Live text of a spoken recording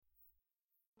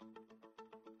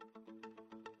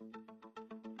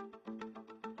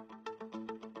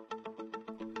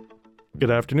Good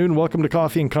afternoon. Welcome to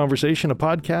Coffee and Conversation, a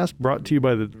podcast brought to you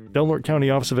by the Del Norte County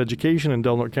Office of Education and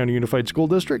Del Norte County Unified School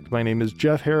District. My name is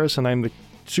Jeff Harris, and I'm the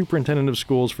Superintendent of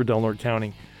Schools for Del Norte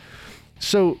County.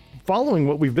 So, following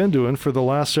what we've been doing for the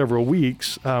last several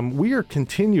weeks, we are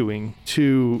continuing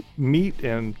to meet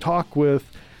and talk with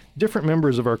different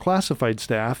members of our classified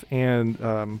staff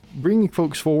and bringing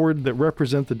folks forward that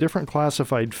represent the different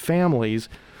classified families,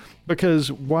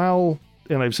 because while,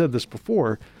 and I've said this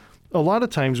before, a lot of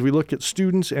times we look at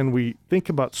students and we think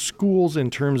about schools in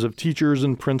terms of teachers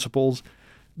and principals.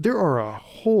 There are a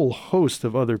whole host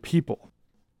of other people.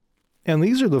 And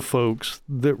these are the folks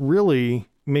that really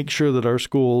make sure that our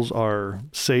schools are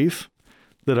safe,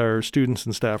 that our students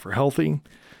and staff are healthy,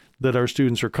 that our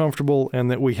students are comfortable,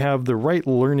 and that we have the right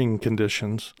learning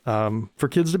conditions for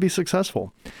kids to be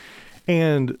successful.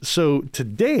 And so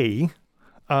today,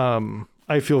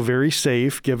 I feel very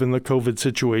safe given the COVID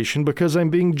situation because I'm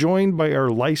being joined by our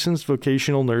licensed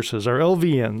vocational nurses, our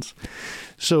LVNs.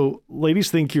 So,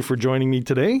 ladies, thank you for joining me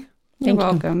today. You're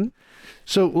welcome.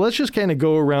 So let's just kind of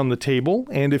go around the table,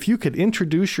 and if you could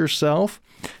introduce yourself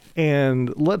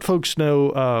and let folks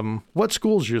know what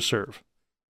schools you serve.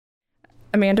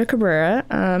 Amanda Cabrera,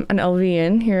 an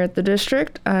LVN here at the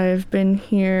district. I've been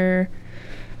here,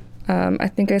 I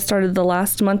think I started the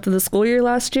last month of the school year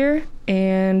last year,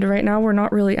 and right now we're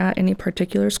not really at any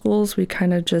particular schools. We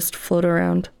kind of just float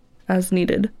around as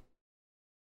needed.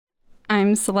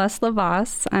 I'm Celeste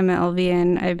LaVasse. I'm an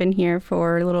LVN. I've been here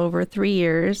for a little over 3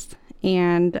 years,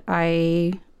 and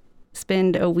I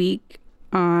spend a week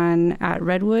at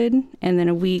Redwood and then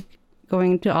a week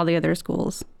going to all the other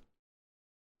schools.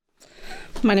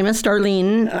 My name is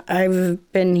Darlene.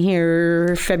 I've been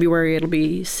here February. It'll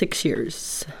be 6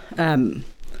 years.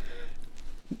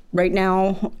 Right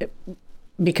now,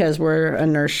 because we're a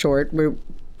nurse short,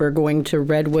 we're going to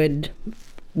Redwood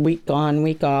week on,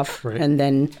 week off, right. And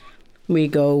then we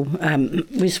go,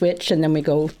 we switch, and then we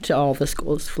go to all the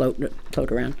schools, float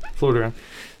around. Float around.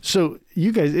 So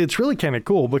you guys, it's really kind of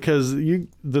cool because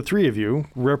the three of you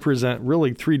represent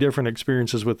really three different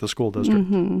experiences with the school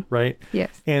district, right?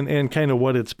 Yes. And kind of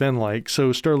what it's been like. So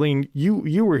Starlene,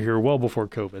 you were here well before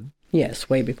COVID. Yes,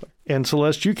 way before. And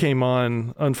Celeste, you came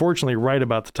on, unfortunately, right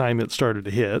about the time it started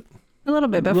to hit. A little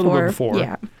bit before.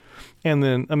 Yeah. And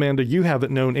then, Amanda, you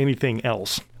haven't known anything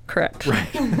else. Correct.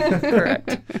 Right.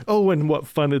 Correct. Oh, and what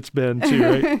fun it's been, too,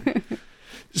 right?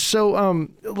 So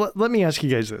let me ask you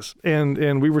guys this,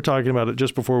 and we were talking about it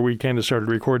just before we kind of started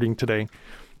recording today.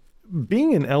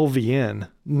 Being an LVN,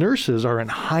 nurses are in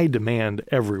high demand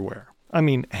everywhere. I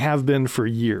mean, have been for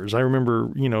years. I remember,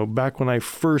 back when I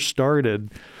first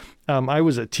started, I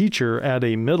was a teacher at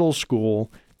a middle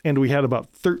school, and we had about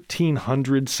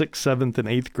 1,300 6th, 7th, and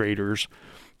 8th graders,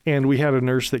 and we had a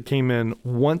nurse that came in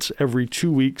once every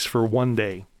 2 weeks for 1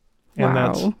 day. And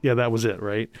wow. that was it,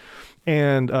 right?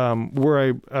 And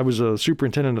where I was a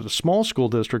superintendent at a small school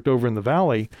district over in the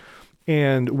valley,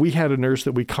 and we had a nurse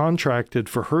that we contracted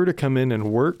for her to come in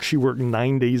and work. She worked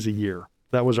 9 days a year.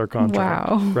 That was our contract,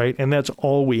 wow. Right? And that's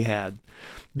all we had.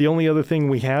 The only other thing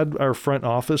we had, our front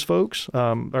office folks,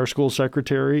 our school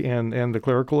secretary and the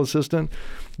clerical assistant,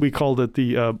 we called it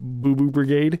the boo-boo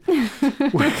brigade. the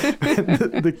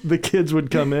kids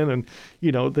would come in and,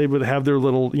 they would have their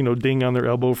little, ding on their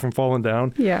elbow from falling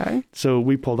down. Yeah. So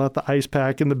we pulled out the ice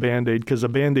pack and the Band-Aid because the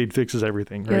Band-Aid fixes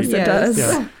everything, right? Yes, it does.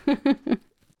 Yeah.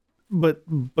 But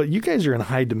you guys are in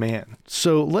high demand.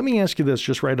 So let me ask you this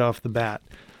just right off the bat.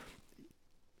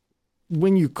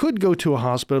 When you could go to a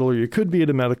hospital or you could be at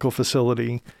a medical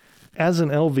facility, as an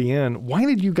LVN, why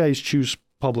did you guys choose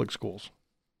public schools?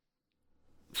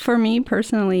 For me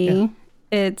personally,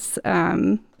 It's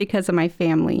because of my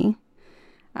family.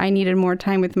 I needed more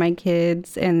time with my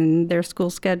kids and their school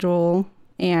schedule,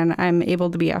 and I'm able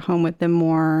to be at home with them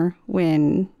more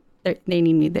when they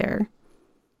need me there.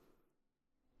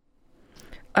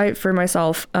 For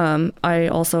myself, I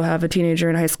also have a teenager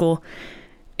in high school,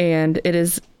 and it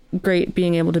is great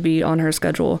being able to be on her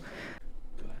schedule.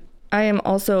 I am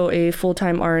also a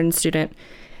full-time RN student,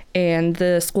 and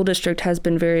the school district has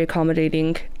been very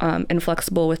accommodating and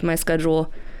flexible with my schedule,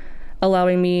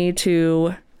 allowing me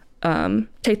to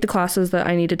take the classes that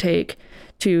I need to take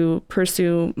to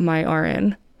pursue my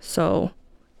RN. So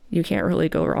you can't really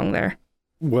go wrong there.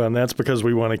 Well, and that's because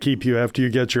we want to keep you after you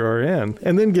get your RN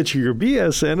and then get you your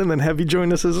BSN and then have you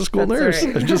join us as a school nurse.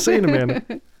 Right. I'm just saying, Amanda.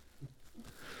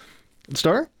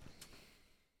 Star?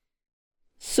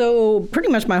 So pretty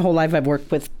much my whole life I've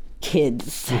worked with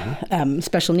kids,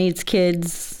 special needs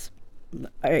kids,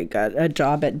 I got a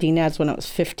job at DNADS when I was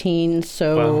 15,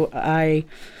 so Wow. I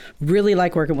really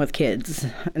like working with kids,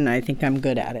 and I think I'm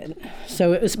good at it.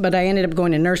 So it was, but I ended up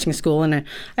going to nursing school, and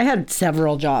I had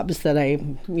several jobs that I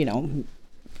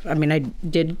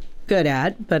did good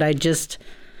at, but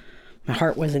my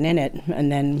heart wasn't in it.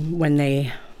 And then when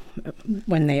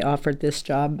they offered this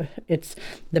job, it's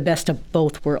the best of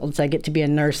both worlds. I get to be a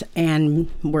nurse and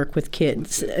work with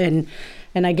kids, and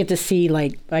I get to see,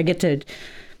 I get to,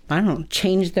 I don't know,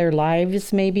 change their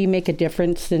lives, maybe make a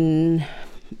difference in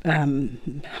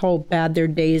how bad their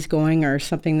day's going, or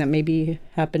something that maybe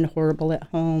happened horrible at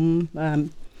home.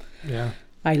 Yeah.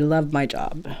 I love my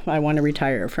job. I want to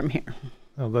retire from here.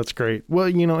 Oh, that's great. Well,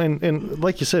 and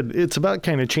like you said, it's about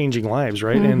kind of changing lives,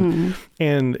 right?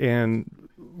 And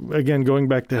again, going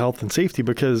back to health and safety,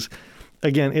 because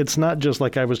again, it's not just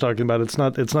like I was talking about. It's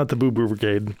not the boo-boo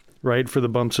brigade, right? For the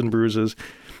bumps and bruises.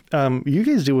 You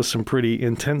guys deal with some pretty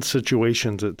intense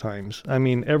situations at times. I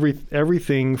mean,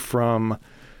 everything from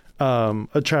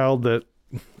a child that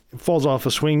falls off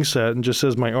a swing set and just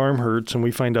says, my arm hurts, and we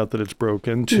find out that it's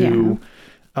broken, to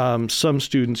some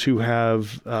students who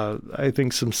have, I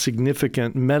think, some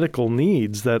significant medical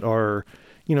needs that are,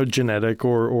 genetic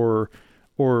or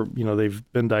they've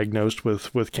been diagnosed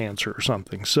with cancer or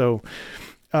something. So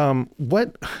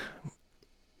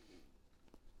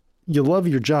you love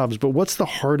your jobs, but what's the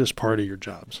hardest part of your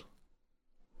jobs?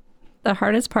 The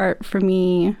hardest part for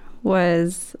me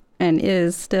was, and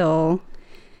is still,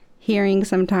 hearing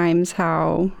sometimes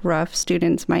how rough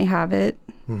students might have it.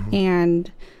 Mm-hmm.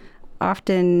 And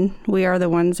often we are the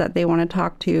ones that they want to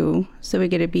talk to, so we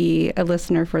get to be a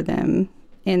listener for them.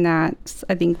 And that's,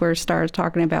 I think, where STAR is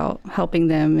talking about helping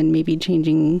them and maybe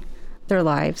changing their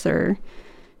lives, or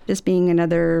just being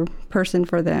another person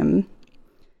for them.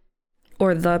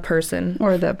 Or the person.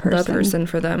 The person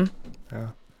for them. Yeah.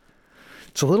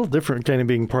 It's a little different kind of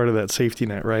being part of that safety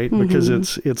net, right? Mm-hmm. Because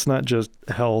it's not just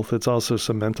health, it's also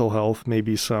some mental health,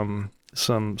 maybe some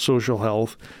social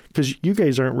health, because you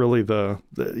guys aren't really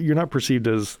you're not perceived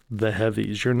as the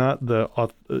heavies. You're not the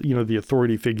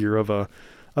authority figure of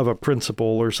a principal,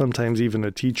 or sometimes even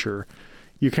a teacher.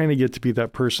 You kind of get to be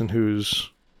that person who's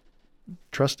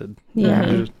trusted. Yeah.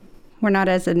 Mm-hmm. We're not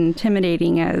as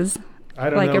intimidating as, I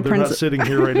don't know. They're not sitting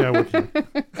here right now with you.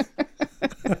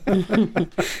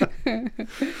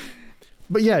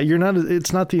 But yeah,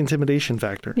 it's not the intimidation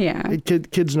factor. Yeah.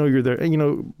 Kids know you're there,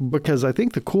 because I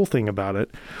think the cool thing about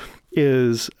it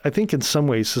is, I think in some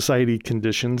ways society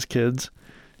conditions kids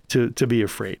to be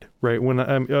afraid, right?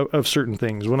 Of certain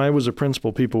things. When I was a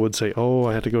principal, people would say, oh,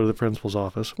 I had to go to the principal's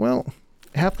office. Well,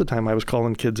 half the time I was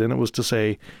calling kids in, it was to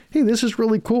say, hey, this is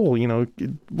really cool.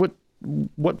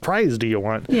 What prize do you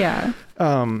want? Yeah.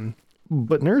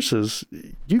 But nurses,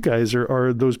 you guys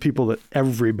are those people that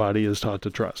everybody is taught to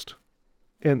trust.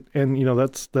 And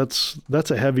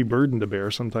that's a heavy burden to bear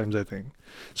sometimes, I think.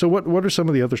 So what are some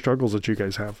of the other struggles that you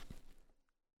guys have?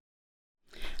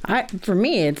 For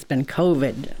me, it's been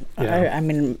COVID. Yeah. I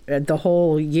mean, the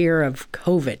whole year of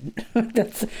COVID.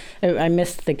 I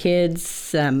missed the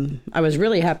kids. I was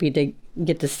really happy to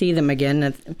get to see them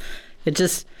again. It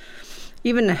just,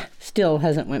 even still,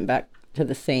 hasn't went back to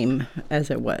the same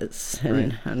as it was.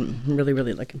 And right. I'm really,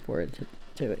 really looking forward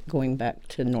to it going back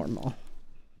to normal.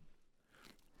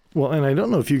 Well, and I don't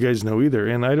know if you guys know either,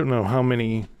 and I don't know how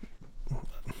many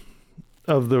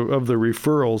of the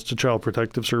referrals to Child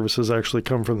Protective Services actually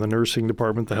come from the nursing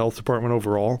department, the health department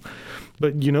overall.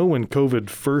 But when COVID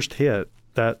first hit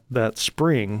that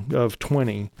spring of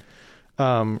 20,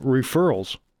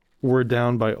 referrals were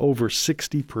down by over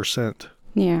 60%.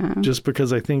 Yeah. Just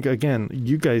because I think, again,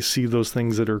 you guys see those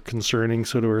things that are concerning,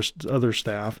 so do our other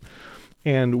staff.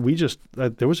 And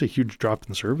there was a huge drop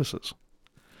in services.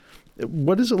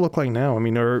 What does it look like now? I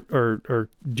mean, do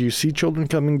you see children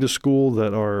coming to school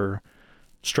that are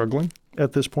struggling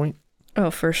at this point? Oh,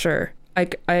 for sure. I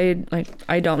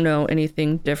don't know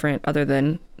anything different other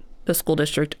than the school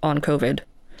district on COVID.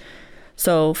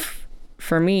 So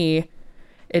for me,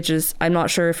 I'm not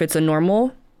sure if it's a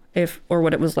normal, or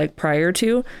what it was like prior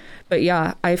to, but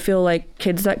yeah, I feel like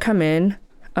kids that come in,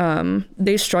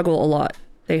 they struggle a lot.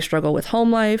 They struggle with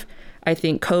home life. I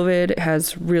think COVID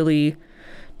has really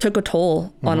took a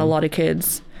toll on a lot of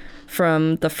kids,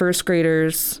 from the first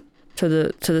graders to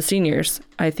the seniors.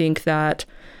 I think that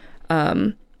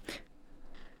they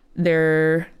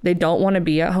don't want to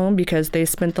be at home because they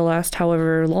spent the last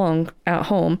however long at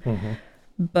home,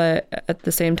 but at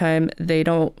the same time they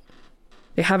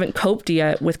haven't coped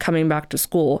yet with coming back to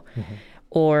school,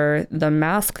 or the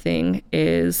mask thing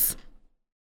is.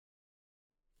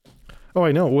 Oh,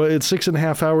 I know. Well, it's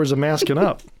 6.5 hours of masking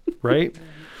up, right?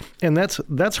 And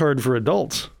that's hard for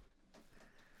adults.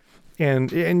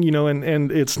 And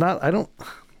it's not, I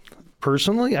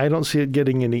don't see it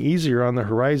getting any easier on the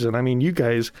horizon. I mean, you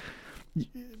guys,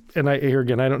 and I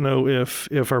don't know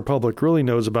if our public really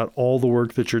knows about all the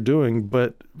work that you're doing,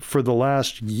 but for the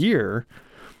last year,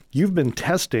 you've been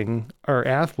testing our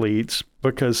athletes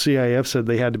because CIF said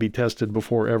they had to be tested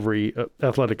before every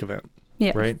athletic event.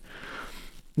 Yes. Right?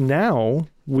 Now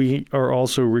we are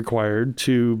also required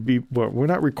to be, well, we're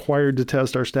not required to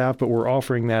test our staff, but we're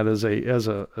offering that as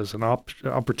an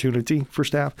opportunity for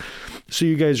staff. So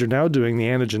you guys are now doing the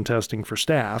antigen testing for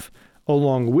staff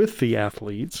along with the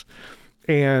athletes.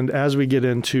 And as we get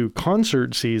into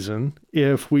concert season,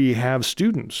 if we have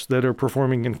students that are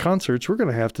performing in concerts, we're going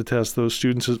to have to test those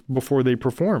students before they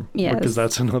perform. Yes. Because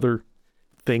that's another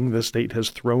thing the state has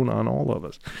thrown on all of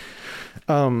us.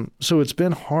 So it's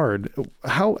been hard.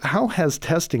 How has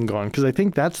testing gone? Because I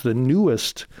think that's the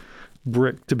newest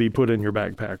brick to be put in your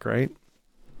backpack, right?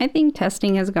 I think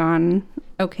testing has gone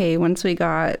okay once we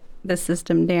got the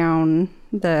system down,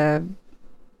 the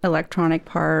electronic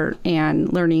part,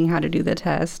 and learning how to do the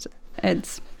test.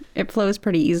 It flows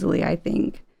pretty easily, I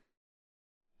think.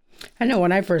 I know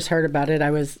when I first heard about it,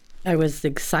 I was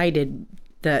excited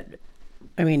that,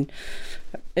 I mean,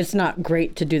 it's not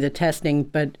great to do the testing,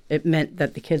 but it meant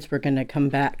that the kids were going to come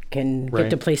back and Right. get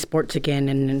to play sports again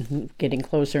and getting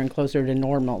closer and closer to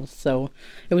normal. So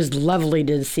it was lovely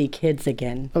to see kids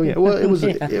again. Oh yeah. Well, it was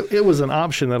Yeah. it was an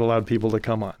option that allowed people to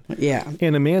come on, Yeah.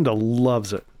 and Amanda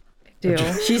loves it. Do.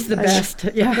 She's the best.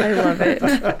 Yeah. I love it.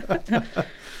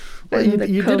 Well, I'm the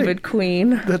you did COVID it.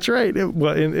 queen. That's right.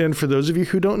 Well, and for those of you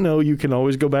who don't know, you can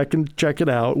always go back and check it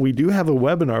out. We do have a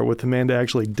webinar with Amanda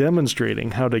actually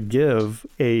demonstrating how to give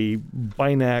a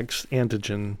Binax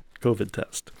antigen COVID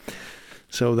test.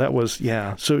 So that was,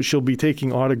 yeah. So she'll be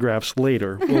taking autographs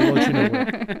later. We'll let you know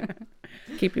when.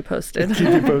 Keep you posted. Keep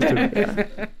you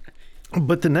posted.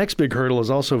 But the next big hurdle is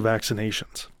also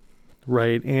vaccinations.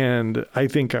 Right. And I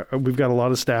think we've got a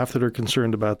lot of staff that are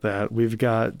concerned about that. We've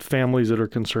got families that are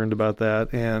concerned about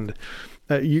that. And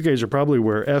you guys are probably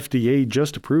aware FDA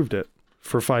just approved it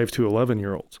for 5 to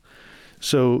 11-year-olds.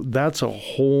 So that's a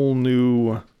whole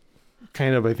new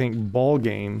kind of, I think, ball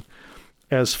game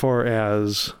as far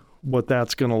as what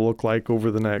that's going to look like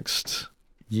over the next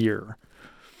year.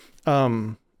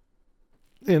 And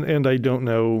I don't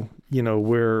know,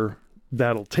 where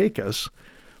that'll take us,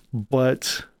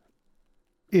 but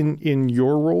in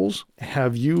your roles,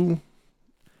 have you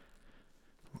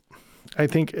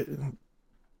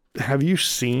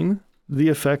seen the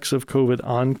effects of COVID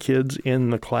on kids in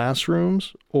the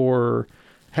classrooms, or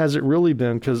has it really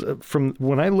been, because from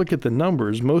when I look at the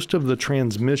numbers, most of the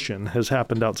transmission has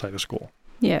happened outside of school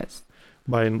Yes.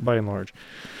 by and large.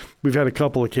 We've had a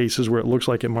couple of cases where it looks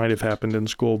like it might have happened in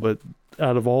school, but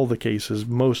out of all the cases,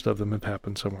 most of them have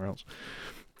happened somewhere else.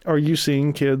 Are you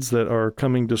seeing kids that are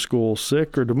coming to school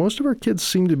sick, or do most of our kids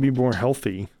seem to be more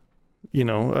healthy,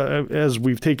 as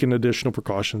we've taken additional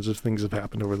precautions if things have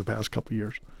happened over the past couple of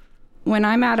years? When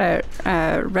I'm at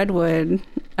a Redwood,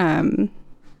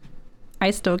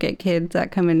 I still get kids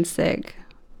that come in sick,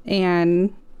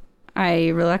 and I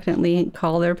reluctantly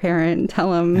call their parent and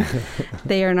tell them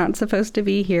they are not supposed to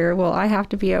be here. Well, I have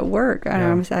to be at work.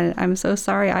 And I'm so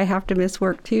sorry. I have to miss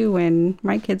work too when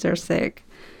my kids are sick.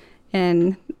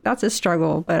 And that's a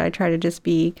struggle, but I try to just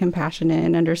be compassionate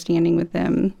and understanding with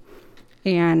them.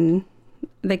 And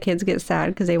the kids get sad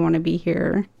because they want to be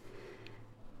here.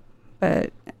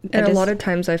 But And a lot of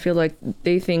times I feel like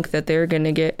they think that they're going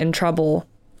to get in trouble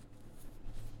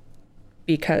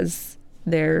because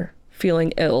they're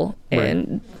feeling ill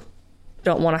and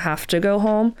don't want to have to go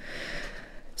home.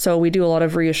 So we do a lot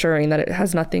of reassuring that it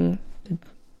has nothing to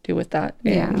do with that.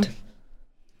 Yeah. And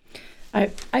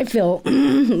I feel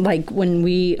like when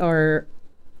we are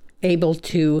able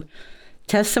to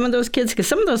test some of those kids, because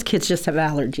some of those kids just have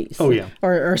allergies. Oh, yeah.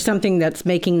 Or something that's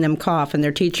making them cough, and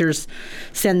their teachers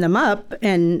send them up,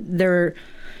 and they're,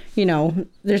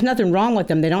 there's nothing wrong with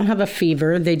them. They don't have a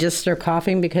fever. They just are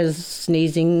coughing because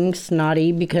sneezing,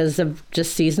 snotty, because of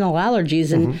just seasonal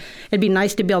allergies. And it'd be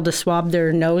nice to be able to swab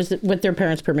their nose with their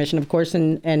parents' permission, of course,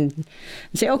 and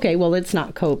say, okay, well, it's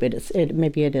not COVID.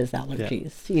 Maybe it is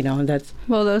allergies. Yeah. That's.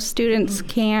 Well, those students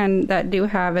that do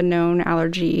have a known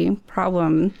allergy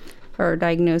problem or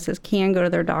diagnosis can go to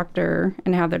their doctor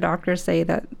and have their doctor say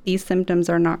that these symptoms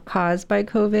are not caused by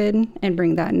COVID and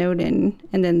bring that note in,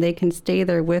 and then they can stay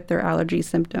there with their allergy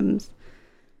symptoms.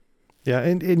 Yeah,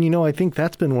 and I think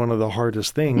that's been one of the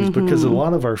hardest things because a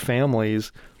lot of our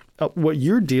families, what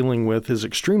you're dealing with is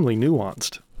extremely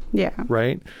nuanced. Yeah.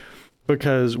 Right?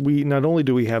 Because we not only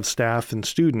do we have staff and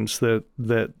students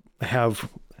that have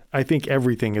I think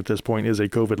everything at this point is a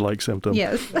COVID-like symptom.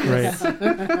 Yes.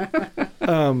 Right.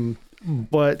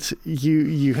 But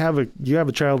you have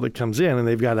a child that comes in and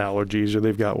they've got allergies or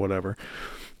they've got whatever.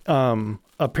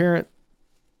 A parent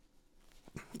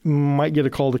might get a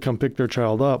call to come pick their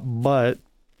child up, but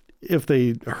if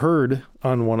they heard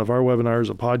on one of our webinars,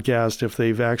 a podcast, if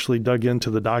they've actually dug into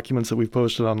the documents that we've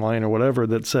posted online or whatever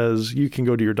that says you can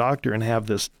go to your doctor and have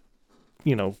this,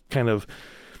 kind of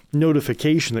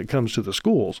notification that comes to the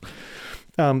schools,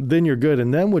 then you're good.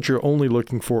 And then what you're only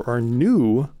looking for are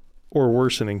new or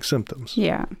worsening symptoms.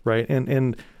 Yeah. Right.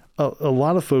 And a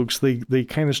lot of folks, they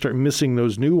kind of start missing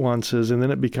those nuances, and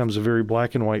then it becomes a very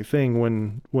black and white thing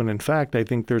when in fact, I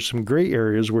think there's some gray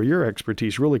areas where your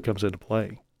expertise really comes into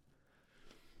play.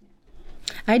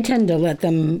 I tend to let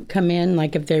them come in,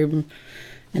 like if they're,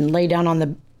 and lay down on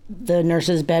the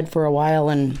nurse's bed for a while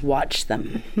and watch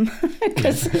them.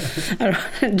 Because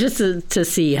just to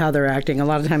see how they're acting. A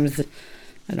lot of times,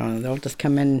 I don't know, they'll just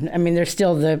come in. I mean, there's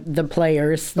still the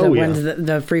players, ones,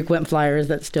 the frequent flyers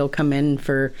that still come in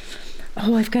for,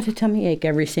 I've got a tummy ache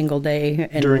every single day.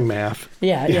 And during math.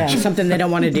 Yeah, something they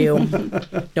don't want to do.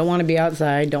 Don't want to be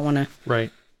outside, don't want to.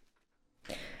 Right.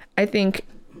 I think,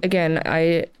 again,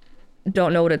 I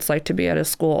don't know what it's like to be at a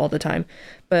school all the time,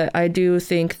 but I do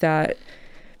think that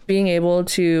being able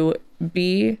to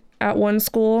be at one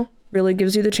school really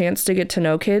gives you the chance to get to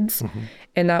know kids. Mm-hmm.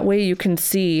 And that way you can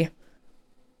see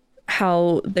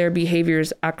how their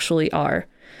behaviors actually are.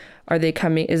 Are they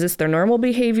coming? Is this their normal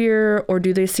behavior, or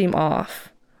do they seem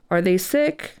off? Are they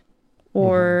sick,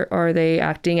 or are they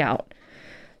acting out?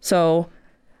 So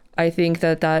I think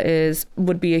that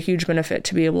would be a huge benefit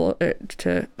to be able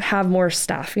to have more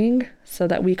staffing so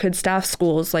that we could staff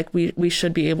schools like we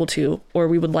should be able to, or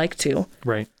we would like to.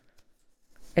 Right.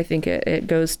 I think it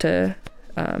goes to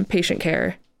patient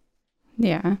care.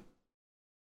 Yeah.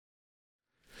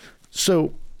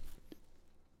 So,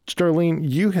 Starlene,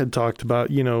 you had talked about,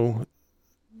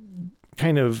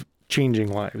 kind of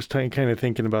changing lives, kind of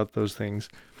thinking about those things.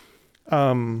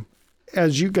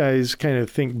 As you guys kind of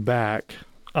think back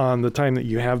on the time that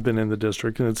you have been in the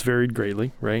district, and it's varied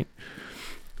greatly, right?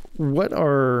 What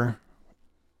are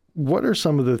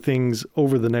some of the things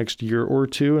over the next year or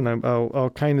two? And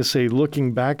I'll kind of say,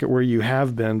 looking back at where you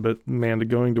have been, but Amanda,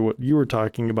 going to what you were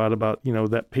talking about,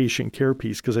 that patient care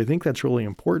piece, because I think that's really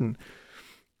important.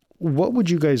 What would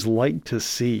you guys like to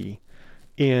see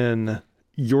in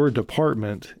your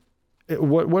department?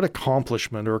 What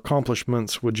accomplishment or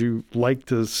accomplishments would you like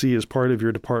to see as part of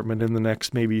your department in the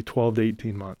next maybe 12 to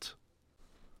 18 months?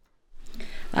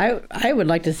 I would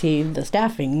like to see the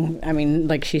staffing. I mean,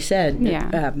 like she said,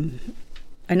 yeah.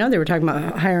 I know they were talking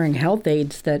about hiring health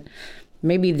aides, that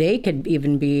maybe they could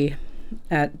even be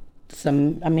at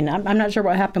some, I'm not sure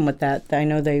what happened with that. I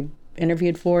know they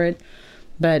interviewed for it,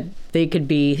 but they could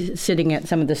be sitting at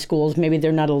some of the schools. Maybe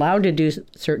they're not allowed to do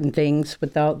certain things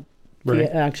without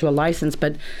the actual license,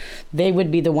 but they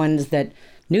would be the ones that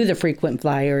knew the frequent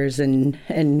flyers and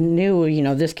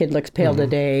knew, this kid looks pale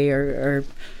today or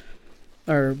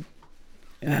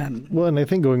well, and I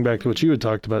think going back to what you had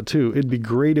talked about too, it'd be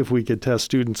great if we could test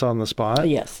students on the spot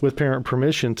with parent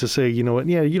permission to say, you know what,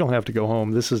 you don't have to go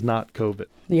home. This is not COVID,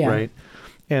 right?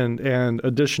 And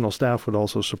additional staff would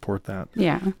also support that.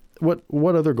 Yeah.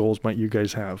 What other goals might you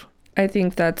guys have? I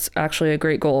think that's actually a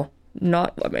great goal.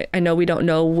 I know we don't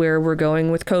know where we're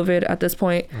going with COVID at this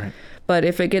point, right. But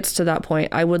if it gets to that point,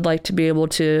 I would like to be able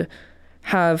to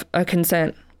have a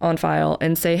consent on file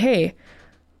and say, hey,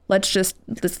 let's just,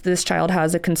 this child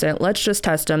has a consent. Let's just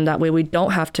test them. That way we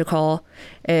don't have to call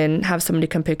and have somebody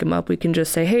come pick them up. We can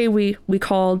just say, hey, we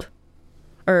called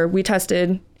or we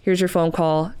tested. Here's your phone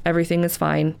call. Everything is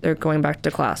fine. They're going back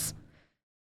to class.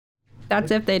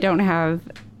 That's if they don't have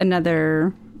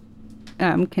another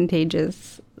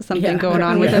contagious something going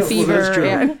on with a fever.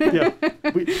 Well, that's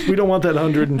true. We don't want that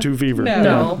 102 fever.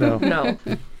 No.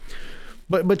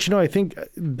 But I think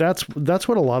that's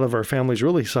what a lot of our families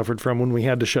really suffered from when we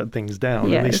had to shut things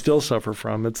down, and they still suffer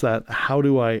from. It's that how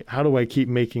do I keep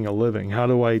making a living? How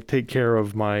do I take care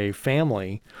of my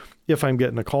family if I'm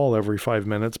getting a call every 5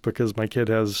 minutes because my kid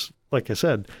has, like I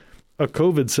said, a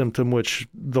COVID symptom, which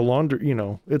the laundry,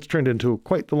 it's turned into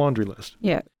quite the laundry list.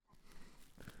 Yeah.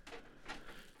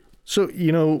 So,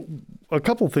 a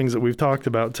couple things that we've talked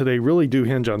about today really do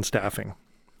hinge on staffing.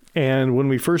 And when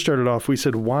we first started off, we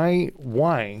said, why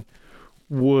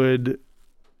would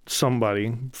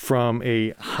somebody from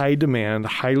a high demand,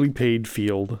 highly paid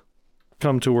field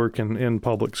come to work in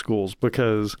public schools?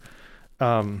 Because,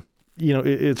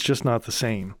 it's just not the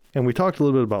same. And we talked a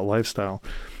little bit about lifestyle.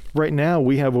 Right now,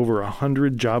 we have over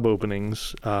 100 job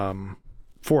openings for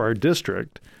our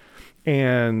district.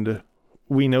 And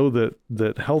we know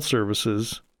that health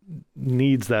services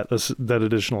needs that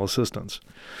additional assistance.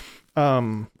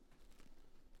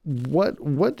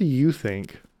 What do you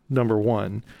think, number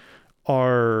one,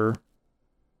 are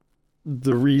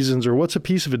the reasons, or what's a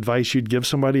piece of advice you'd give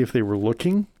somebody if they were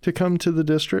looking to come to the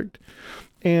district?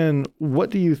 And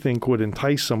what do you think would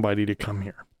entice somebody to come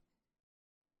here?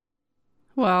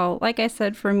 Well, like I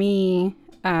said, for me,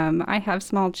 I have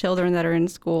small children that are in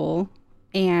school,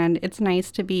 and it's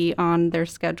nice to be on their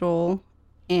schedule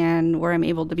and where I'm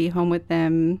able to be home with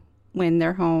them when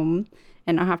they're home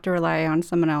and not have to rely on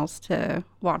someone else to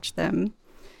watch them.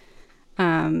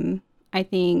 I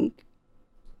think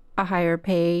a higher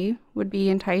pay would be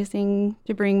enticing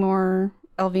to bring more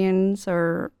LVNs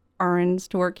or RNs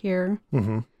to work here.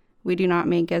 Mm-hmm. We do not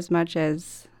make as much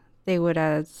as they would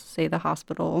as, say, the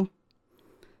hospital,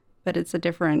 but it's a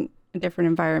different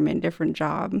environment, different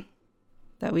job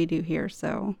that we do here.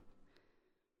 So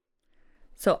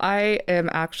I am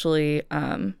actually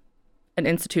an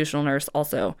institutional nurse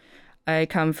also. I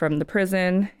come from the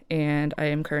prison and I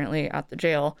am currently at the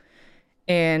jail,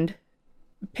 and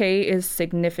pay is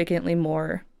significantly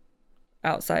more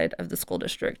outside of the school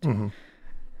district. Mm-hmm.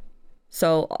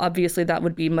 So obviously that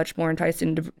would be much more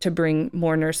enticing to bring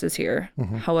more nurses here.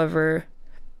 Mm-hmm. However,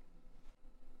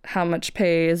 how much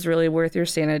pay is really worth your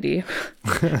sanity?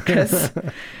 Because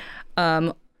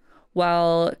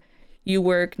while you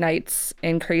work nights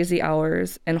and crazy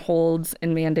hours and holds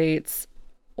and mandates,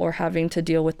 or having to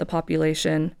deal with the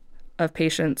population of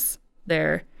patients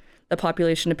there, the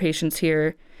population of patients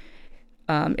here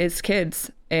is kids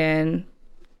and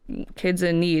kids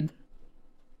in need.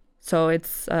 So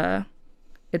it's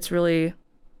really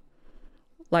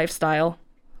lifestyle,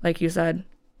 like you said.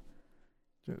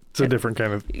 It's a different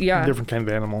kind of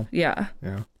animal. Yeah.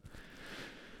 Yeah.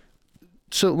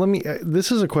 So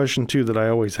this is a question too that I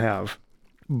always have,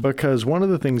 because one of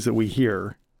the things that we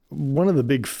hear, one of the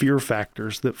big fear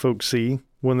factors that folks see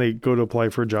when they go to apply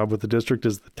for a job with the district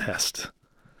is the test,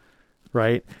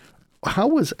 right?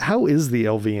 How is the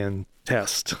LVN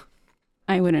test?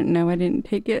 I wouldn't know. I didn't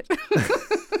take it.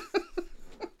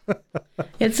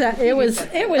 It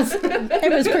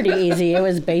was pretty easy. It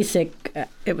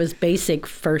was basic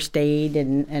first aid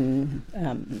and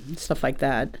stuff like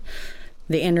that.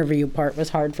 The interview part was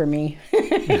hard for me.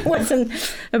 It wasn't.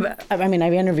 I mean,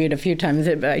 I've interviewed a few times.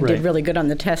 I did really good on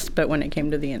the test, but when it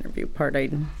came to the interview part, I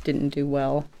didn't do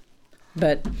well.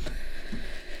 But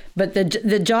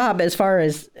the job, as far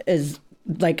as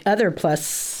like other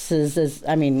pluses, is,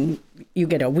 I mean, you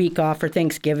get a week off for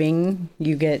Thanksgiving.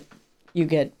 You get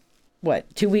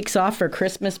what, 2 weeks off for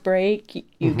Christmas break.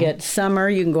 You mm-hmm. get summer.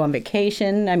 You can go on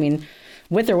vacation. I mean,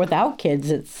 with or without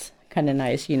kids, it's kind of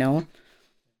nice, you know.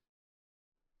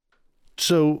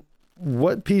 So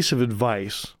what piece of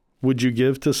advice would you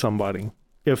give to somebody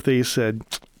if they said,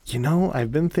 you know,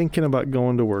 I've been thinking about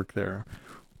going to work there?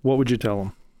 What would you tell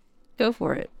them? Go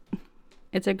for it.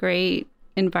 It's a great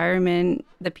environment.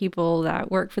 The people that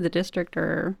work for the district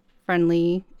are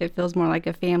friendly. It feels more like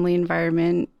a family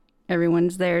environment.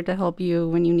 Everyone's there to help you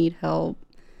when you need help.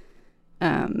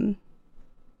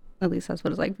 At least that's what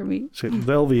it's like for me. See,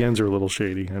 the LVNs are a little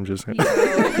shady. I'm just saying.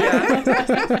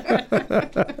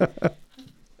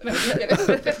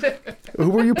 Who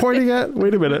were you pointing at?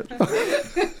 Wait a minute.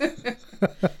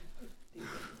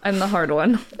 I'm the hard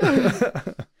one.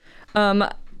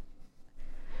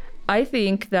 I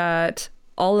think that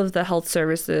all of the health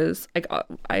services, like,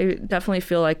 I definitely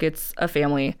feel like it's a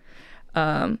family.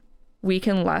 We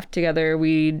can laugh together.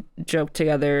 We joke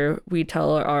together. We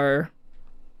tell our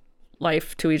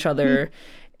life to each other,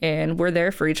 and we're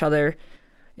there for each other.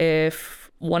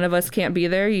 If one of us can't be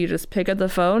there, you just pick up the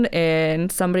phone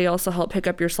and somebody else will help pick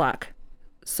up your slack.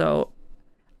 So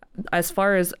as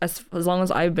long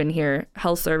as I've been here,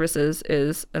 health services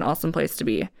is an awesome place to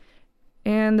be.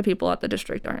 And the people at the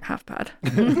district aren't half bad.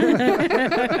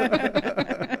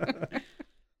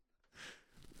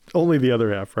 Only the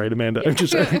other half, right, Amanda? I'm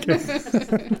just okay.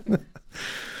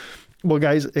 Well,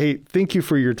 guys, hey, thank you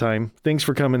for your time. Thanks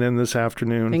for coming in this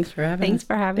afternoon. Thanks for having us.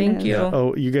 Thank you.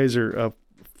 Oh, you guys are a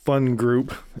fun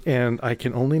group, and I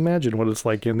can only imagine what it's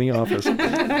like in the office.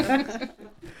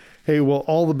 Hey, well,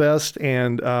 all the best,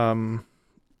 and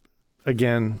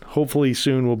again, hopefully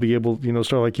soon we'll be able,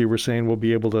 start like you were saying, we'll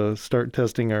be able to start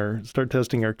testing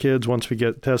our kids once we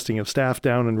get testing of staff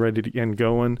down and ready to get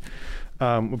going.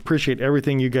 Appreciate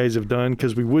everything you guys have done,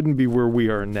 because we wouldn't be where we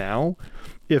are now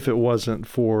if it wasn't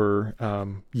for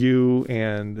you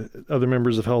and other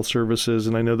members of health services.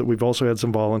 And I know that we've also had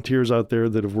some volunteers out there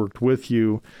that have worked with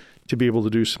you to be able to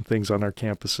do some things on our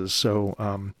campuses. So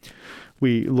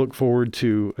we look forward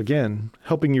to, again,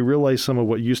 helping you realize some of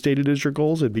what you stated as your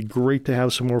goals. It'd be great to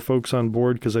have some more folks on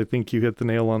board, because I think you hit the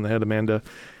nail on the head, Amanda.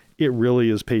 It really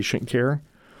is patient care.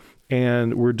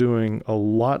 And we're doing a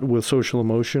lot with social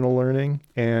emotional learning,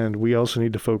 and we also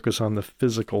need to focus on the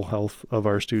physical health of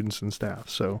our students and staff.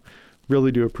 So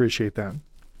really do appreciate that.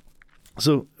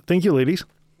 So thank you, ladies.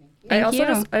 Thank you.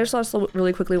 I just also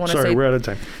really quickly want to say. Sorry, we're out of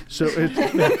time. So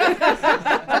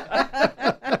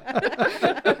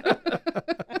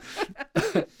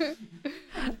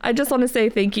I just want to say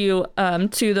thank you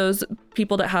to those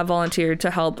people that have volunteered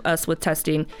to help us with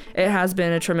testing. It has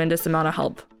been a tremendous amount of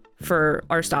help for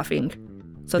our staffing.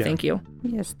 So thank you.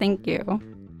 Yes, thank you.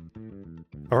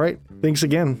 All right. Thanks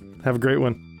again. Have a great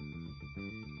one.